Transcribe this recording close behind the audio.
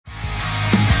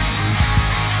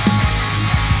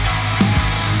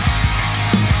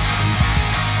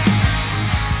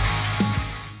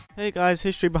Hey guys,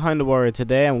 history behind the warrior.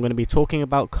 Today I'm going to be talking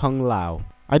about Kung Lao.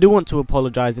 I do want to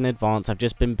apologize in advance. I've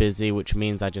just been busy, which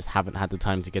means I just haven't had the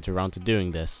time to get around to doing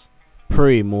this.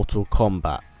 Pre-Mortal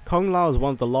Kombat. Kung Lao is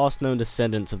one of the last known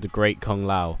descendants of the great Kung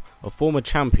Lao, a former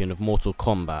champion of Mortal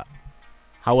Kombat.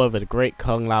 However, the great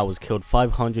Kung Lao was killed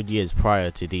 500 years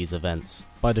prior to these events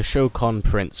by the shoalin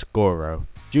prince Goro.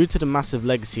 Due to the massive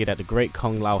legacy that the great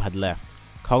Kung Lao had left,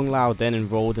 Kung Lao then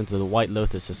enrolled into the White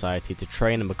Lotus Society to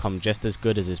train and become just as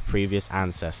good as his previous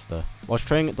ancestor. Whilst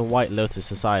training at the White Lotus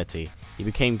Society, he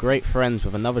became great friends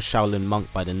with another Shaolin monk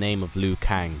by the name of Liu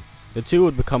Kang. The two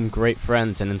would become great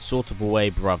friends and in sort of a way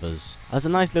brothers. As a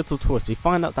nice little twist, we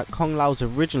find out that Kung Lao was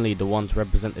originally the one to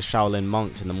represent the Shaolin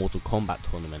monks in the Mortal Kombat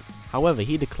tournament. However,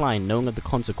 he declined, knowing of the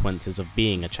consequences of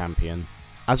being a champion.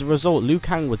 As a result, Liu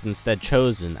Kang was instead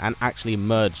chosen and actually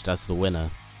emerged as the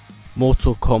winner.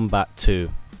 Mortal Kombat 2.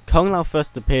 Kung Lao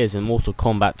first appears in Mortal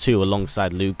Kombat 2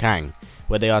 alongside Liu Kang,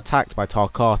 where they are attacked by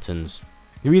Tarkatans.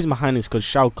 The reason behind this is because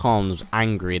Shao Kahn was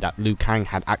angry that Liu Kang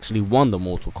had actually won the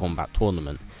Mortal Kombat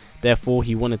tournament. Therefore,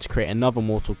 he wanted to create another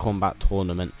Mortal Kombat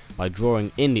tournament by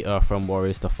drawing in the Earthrealm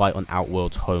warriors to fight on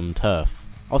Outworld's home turf.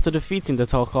 After defeating the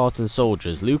Tarkatan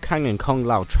soldiers, Liu Kang and Kung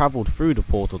Lao travelled through the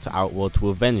portal to Outworld to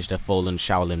avenge their fallen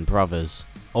Shaolin brothers.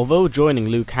 Although joining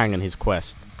Liu Kang in his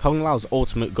quest, Kung Lao's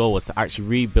ultimate goal was to actually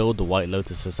rebuild the White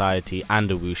Lotus Society and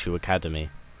the Wushu Academy.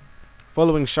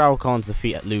 Following Shao Kahn's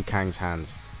defeat at Liu Kang's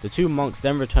hands, the two monks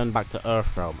then returned back to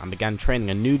Earthrealm and began training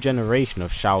a new generation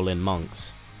of Shaolin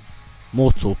monks.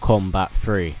 Mortal Kombat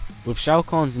 3. With Shao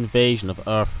Kahn's invasion of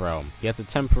Earthrealm, he had to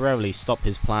temporarily stop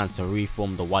his plans to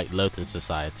reform the White Lotus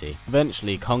Society.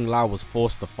 Eventually, Kung Lao was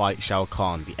forced to fight Shao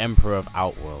Kahn, the Emperor of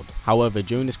Outworld. However,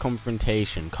 during this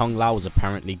confrontation, Kung Lao was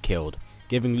apparently killed,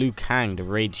 giving Liu Kang the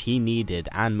rage he needed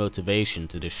and motivation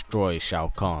to destroy Shao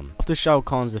Kahn. After Shao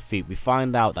Kahn's defeat, we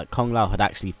find out that Kung Lao had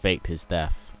actually faked his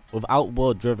death. With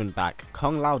Outworld driven back,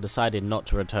 Kung Lao decided not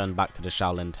to return back to the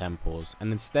Shaolin temples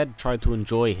and instead tried to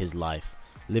enjoy his life,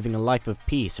 living a life of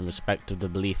peace in respect of the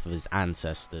belief of his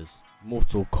ancestors.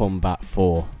 Mortal Kombat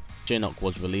 4. Shinnok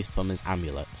was released from his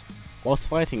amulet. Whilst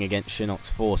fighting against Shinnok's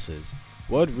forces,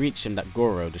 word reached him that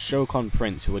Goro, the shoalin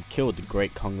prince who had killed the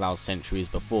great Kung Lao centuries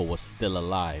before, was still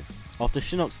alive. After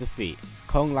Shinnok's defeat,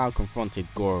 Kung Lao confronted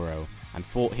Goro and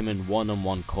fought him in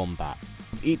one-on-one combat.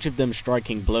 With each of them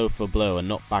striking blow for blow and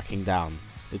not backing down,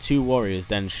 the two warriors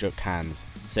then shook hands,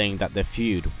 saying that their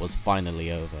feud was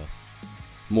finally over.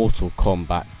 Mortal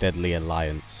Kombat Deadly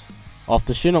Alliance.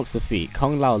 After Shinnok's defeat,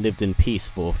 Kung Lao lived in peace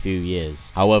for a few years.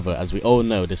 However, as we all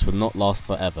know, this would not last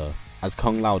forever, as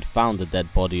Kung Lao had found the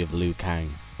dead body of Liu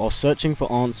Kang. While searching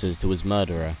for answers to his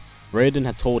murderer, Raiden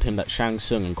had told him that Shang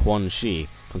Tsung and Quan Chi,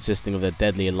 consisting of the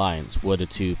Deadly Alliance, were the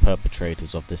two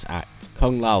perpetrators of this act.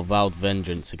 Kung Lao vowed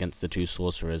vengeance against the two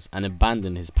sorcerers and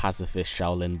abandoned his pacifist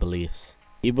Shaolin beliefs.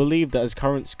 He believed that his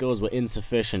current skills were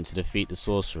insufficient to defeat the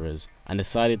sorcerers and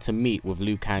decided to meet with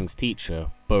Liu Kang's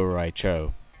teacher, Bo Rai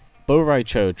Cho. Bo Rai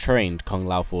Cho trained Kung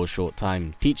Lao for a short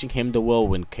time, teaching him the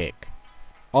whirlwind kick.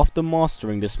 After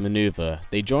mastering this maneuver,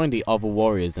 they joined the other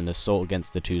warriors in the assault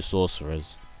against the two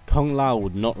sorcerers. Kung Lao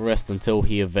would not rest until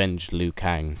he avenged Liu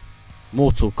Kang.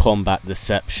 Mortal Kombat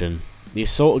Deception. The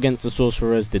assault against the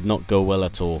sorcerers did not go well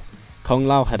at all. Kung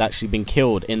Lao had actually been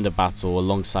killed in the battle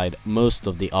alongside most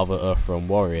of the other Earthrealm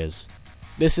warriors.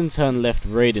 This in turn left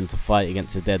Raiden to fight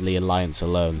against the Deadly Alliance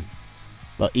alone.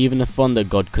 But even the Thunder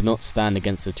God could not stand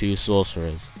against the two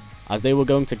sorcerers. As they were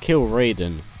going to kill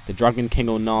Raiden, the Dragon King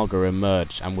Onaga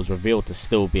emerged and was revealed to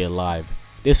still be alive.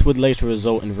 This would later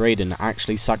result in Raiden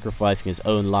actually sacrificing his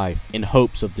own life in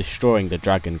hopes of destroying the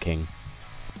Dragon King.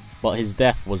 But his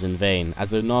death was in vain,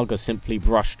 as Onaga simply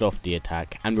brushed off the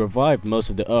attack and revived most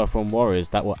of the Earthrealm warriors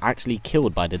that were actually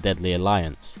killed by the Deadly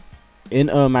Alliance. In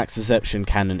Ermac's Deception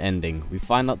canon ending, we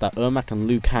find out that Ermac and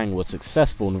Liu Kang were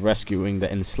successful in rescuing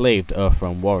the enslaved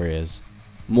Earthrealm warriors.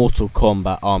 Mortal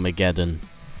Kombat Armageddon.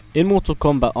 In Mortal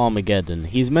Kombat Armageddon,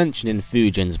 he is mentioned in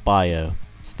Fujin's bio,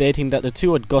 stating that the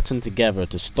two had gotten together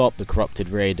to stop the corrupted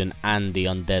Raiden and the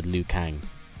undead Liu Kang.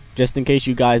 Just in case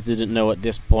you guys didn't know, at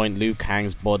this point Liu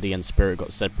Kang's body and spirit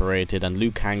got separated and Liu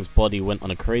Kang's body went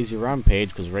on a crazy rampage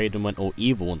because Raiden went all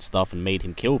evil and stuff and made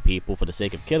him kill people for the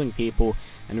sake of killing people,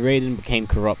 and Raiden became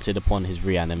corrupted upon his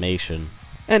reanimation.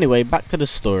 Anyway, back to the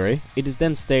story. It is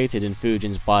then stated in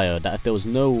Fujin's bio that if there was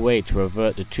no way to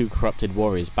revert the two corrupted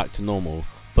warriors back to normal,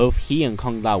 both he and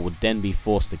Kung Lao would then be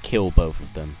forced to kill both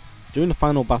of them. During the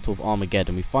final battle of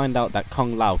Armageddon, we find out that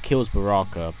Kung Lao kills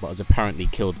Baraka but is apparently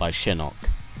killed by Shinnok.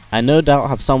 I no doubt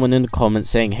have someone in the comments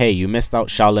saying, hey, you missed out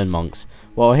Shaolin monks.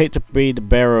 Well, I hate to be the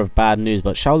bearer of bad news,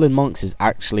 but Shaolin Monks is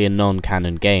actually a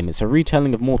non-canon game. It's a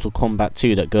retelling of Mortal Kombat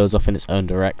 2 that goes off in its own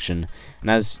direction.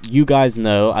 And as you guys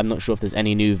know, I'm not sure if there's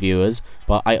any new viewers,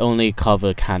 but I only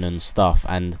cover canon stuff.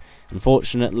 And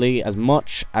unfortunately, as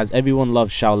much as everyone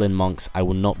loves Shaolin Monks, I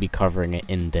will not be covering it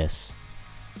in this.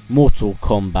 Mortal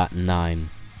Kombat 9.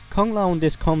 Kung Lao in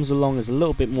this comes along as a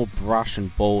little bit more brash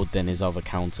and bold than his other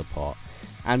counterpart.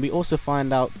 And we also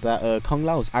find out that Kung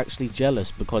Lao is actually jealous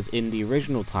because in the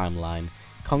original timeline,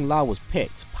 Kung Lao was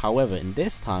picked. However, in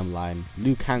this timeline,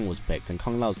 Liu Kang was picked and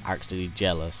Kung Lao is actually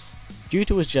jealous. Due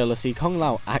to his jealousy, Kung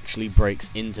Lao actually breaks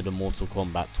into the Mortal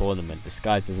Kombat tournament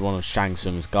disguised as one of Shang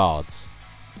Tsung's guards.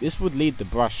 This would lead the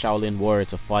brash Shaolin warrior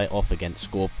to fight off against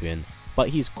Scorpion, but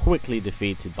he's quickly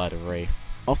defeated by the Wraith.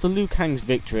 After Liu Kang's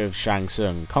victory of Shang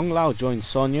Tsung, Kung Lao joined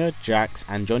Sonya, Jax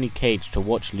and Johnny Cage to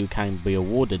watch Liu Kang be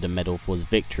awarded a medal for his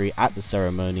victory at the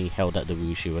ceremony held at the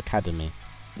Wushu Academy.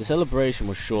 The celebration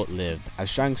was short-lived, as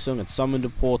Shang Tsung had summoned a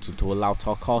portal to allow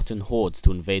Tarkatan hordes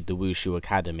to invade the Wushu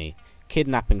Academy,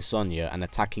 kidnapping Sonya and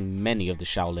attacking many of the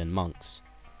Shaolin monks.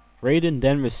 Raiden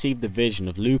then received the vision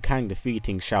of Liu Kang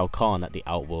defeating Shao Kahn at the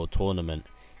Outworld tournament,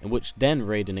 in which then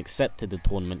Raiden accepted the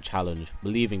tournament challenge,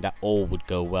 believing that all would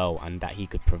go well and that he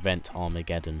could prevent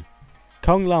Armageddon.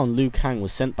 Kung Lao and Liu Kang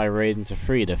was sent by Raiden to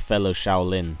free their fellow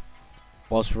Shaolin,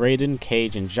 whilst Raiden,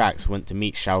 Cage and Jax went to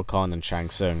meet Shao Kahn and Shang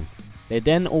Tsung. They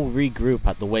then all regroup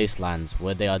at the Wastelands,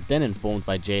 where they are then informed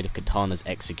by Jade of Kitana's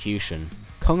execution.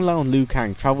 Kung Lao and Liu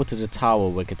Kang travel to the tower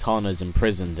where Kitana is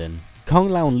imprisoned in. Kung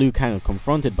Lao and Liu Kang are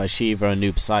confronted by Shiva and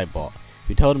Noob Saibot,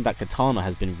 who told him that Kitana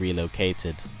has been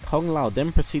relocated. Kung Lao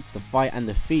then proceeds to fight and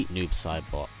defeat Noob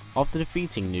Saibot. After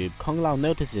defeating Noob, Kung Lao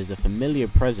notices a familiar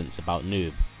presence about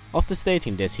Noob. After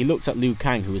stating this, he looks at Liu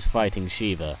Kang who is fighting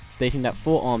Shiva, stating that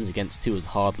 4 arms against 2 is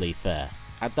hardly fair.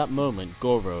 At that moment,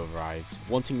 Goro arrives,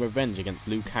 wanting revenge against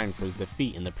Liu Kang for his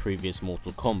defeat in the previous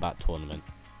Mortal Kombat tournament.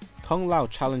 Kung Lao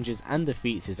challenges and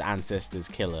defeats his ancestor's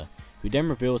killer, who then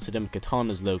reveals to them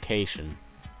Kitana's location.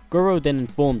 Goro then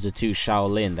informs the 2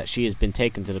 Shaolin that she has been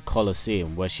taken to the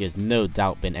Colosseum, where she has no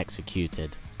doubt been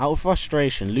executed. Out of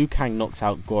frustration, Liu Kang knocks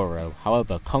out Goro,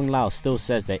 however Kung Lao still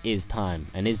says there is time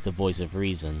and is the voice of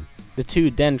reason. The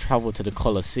 2 then travel to the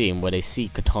Colosseum where they see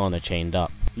Kitana chained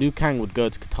up. Liu Kang would go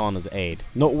to Kitana's aid,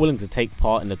 not willing to take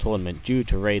part in the tournament due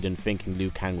to Raiden thinking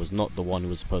Liu Kang was not the one who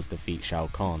was supposed to defeat Shao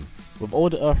Kahn. With all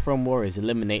the Earthrealm warriors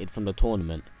eliminated from the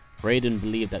tournament, Raiden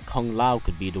believed that Kung Lao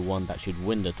could be the one that should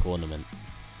win the tournament.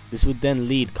 This would then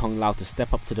lead Kung Lao to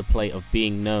step up to the plate of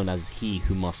being known as he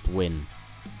who must win.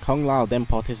 Kung Lao then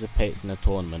participates in the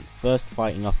tournament, first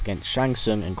fighting off against Shang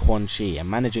Tsung and Quan Chi and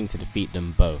managing to defeat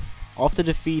them both. After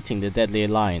defeating the Deadly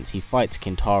Alliance, he fights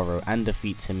Kintaro and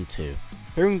defeats him too.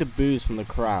 Hearing the boos from the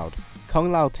crowd,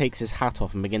 Kung Lao takes his hat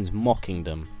off and begins mocking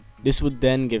them. This would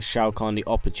then give Shao Kahn the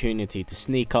opportunity to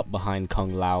sneak up behind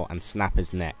Kung Lao and snap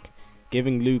his neck,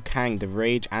 giving Liu Kang the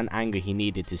rage and anger he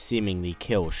needed to seemingly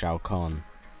kill Shao Kahn.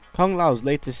 Kung Lao is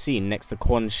later seen next to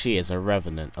Quan Chi as a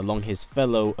revenant along his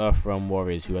fellow Earthrealm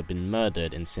warriors who had been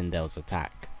murdered in Sindel's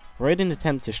attack. Raiden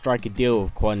attempts to strike a deal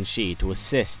with Quan Chi to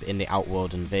assist in the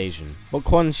Outworld invasion, but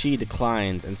Quan Chi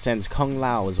declines and sends Kung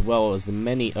Lao as well as the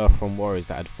many Earthrealm warriors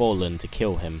that had fallen to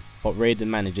kill him, but Raiden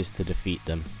manages to defeat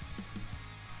them.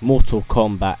 Mortal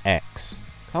Kombat X.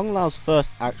 Kung Lao's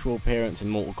first actual appearance in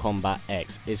Mortal Kombat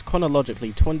X is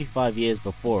chronologically 25 years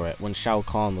before it when Shao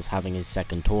Kahn was having his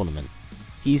second tournament.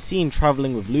 He is seen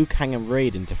travelling with Liu Kang and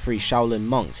Raiden to free Shaolin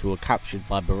monks who were captured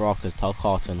by Baraka's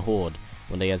Tarkatan horde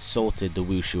when they assaulted the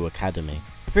Wushu Academy.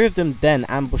 The 3 of them then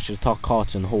ambush the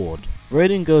Tarkatan horde.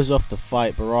 Raiden goes off to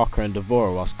fight Baraka and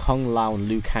Devora whilst Kung Lao and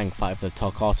Liu Kang fight with the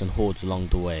Tarkatan hordes along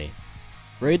the way.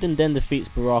 Raiden then defeats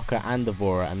Baraka and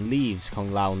Devora and leaves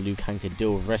Kung Lao and Liu Kang to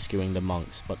deal with rescuing the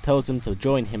monks, but tells them to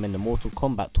join him in the Mortal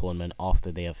Kombat tournament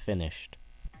after they have finished.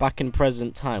 Back in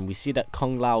present time, we see that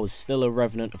Kung Lao is still a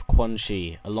revenant of Quan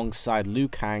Chi, alongside Liu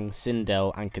Kang,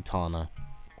 Sindel and Kitana.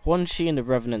 Quan Chi and the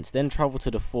revenants then travel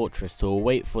to the fortress to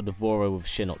await for Devora with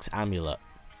Shinnok's amulet.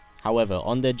 However,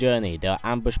 on their journey, they are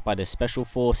ambushed by the special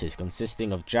forces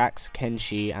consisting of Jax,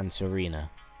 Kenshi and Serena.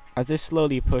 As they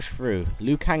slowly push through,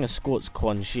 Liu Kang escorts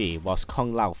Quan Chi whilst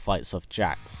Kung Lao fights off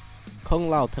Jax. Kung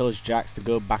Lao tells Jax to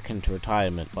go back into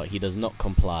retirement, but he does not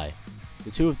comply. The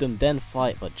 2 of them then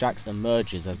fight, but Jax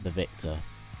emerges as the victor.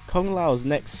 Kung Lao is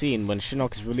next seen when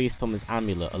Shinnok is released from his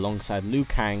amulet alongside Liu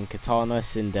Kang, Kitana,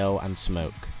 Sindel and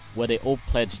Smoke, where they all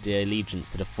pledge their allegiance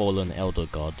to the fallen Elder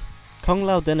God. Kung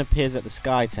Lao then appears at the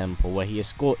Sky Temple where he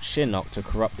escorts Shinnok to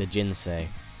corrupt the Jinsei.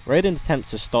 Raiden attempts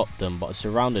to stop them but is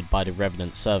surrounded by the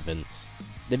Revenant servants.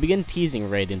 They begin teasing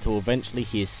Raiden until eventually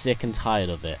he is sick and tired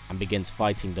of it and begins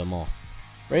fighting them off.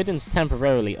 Raiden's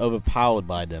temporarily overpowered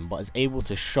by them, but is able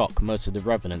to shock most of the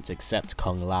revenants except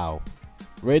Kung Lao.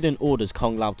 Raiden orders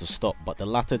Kung Lao to stop, but the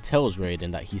latter tells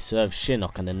Raiden that he serves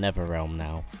Shinnok and the Netherrealm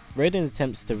now. Raiden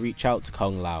attempts to reach out to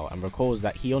Kung Lao and recalls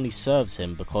that he only serves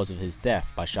him because of his death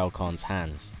by Shao Kahn's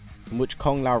hands, in which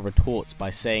Kung Lao retorts by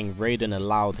saying Raiden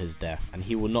allowed his death and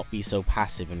he will not be so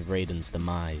passive in Raiden's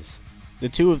demise. The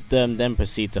two of them then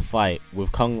proceed to fight,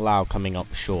 with Kung Lao coming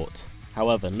up short.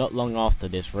 However, not long after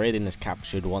this, Raiden is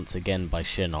captured once again by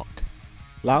Shinnok.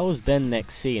 Lao is then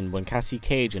next seen when Cassie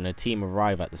Cage and her team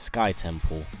arrive at the Sky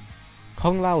Temple.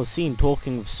 Kung Lao is seen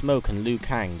talking with Smoke and Liu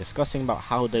Kang, discussing about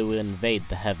how they will invade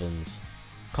the heavens.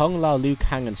 Kung Lao, Liu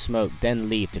Kang and Smoke then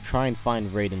leave to try and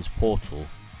find Raiden's portal.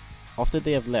 After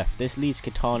they have left, this leaves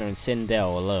Kitana and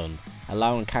Sindel alone,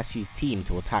 allowing Cassie's team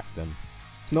to attack them.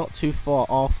 It's not too far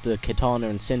after Kitana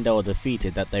and Sindel are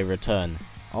defeated that they return.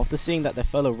 After seeing that their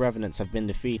fellow revenants have been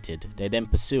defeated, they then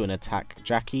pursue and attack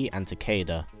Jackie and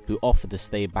Takeda, who offer to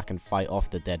stay back and fight off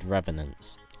the dead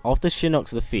revenants. After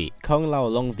Shinnok's defeat, Kung Lao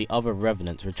along with the other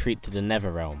revenants retreat to the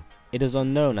Netherrealm. It is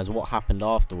unknown as what happened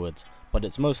afterwards, but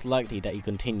it's most likely that he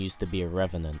continues to be a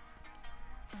revenant.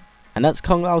 And that's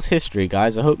Kung Lao's history,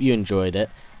 guys. I hope you enjoyed it.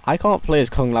 I can't play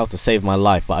as Kung Lao to save my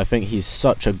life, but I think he's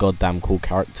such a goddamn cool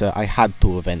character, I had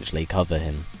to eventually cover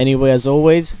him. Anyway, as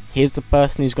always, here's the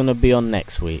person who's gonna be on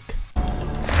next week.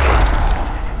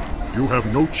 You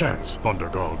have no chance, Thunder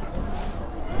God.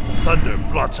 Thunder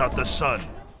blots out the sun.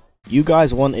 You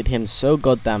guys wanted him so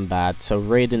goddamn bad, so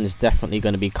Raiden is definitely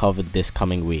gonna be covered this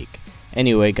coming week.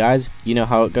 Anyway guys, you know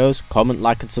how it goes, comment,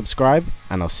 like and subscribe,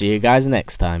 and I'll see you guys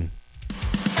next time.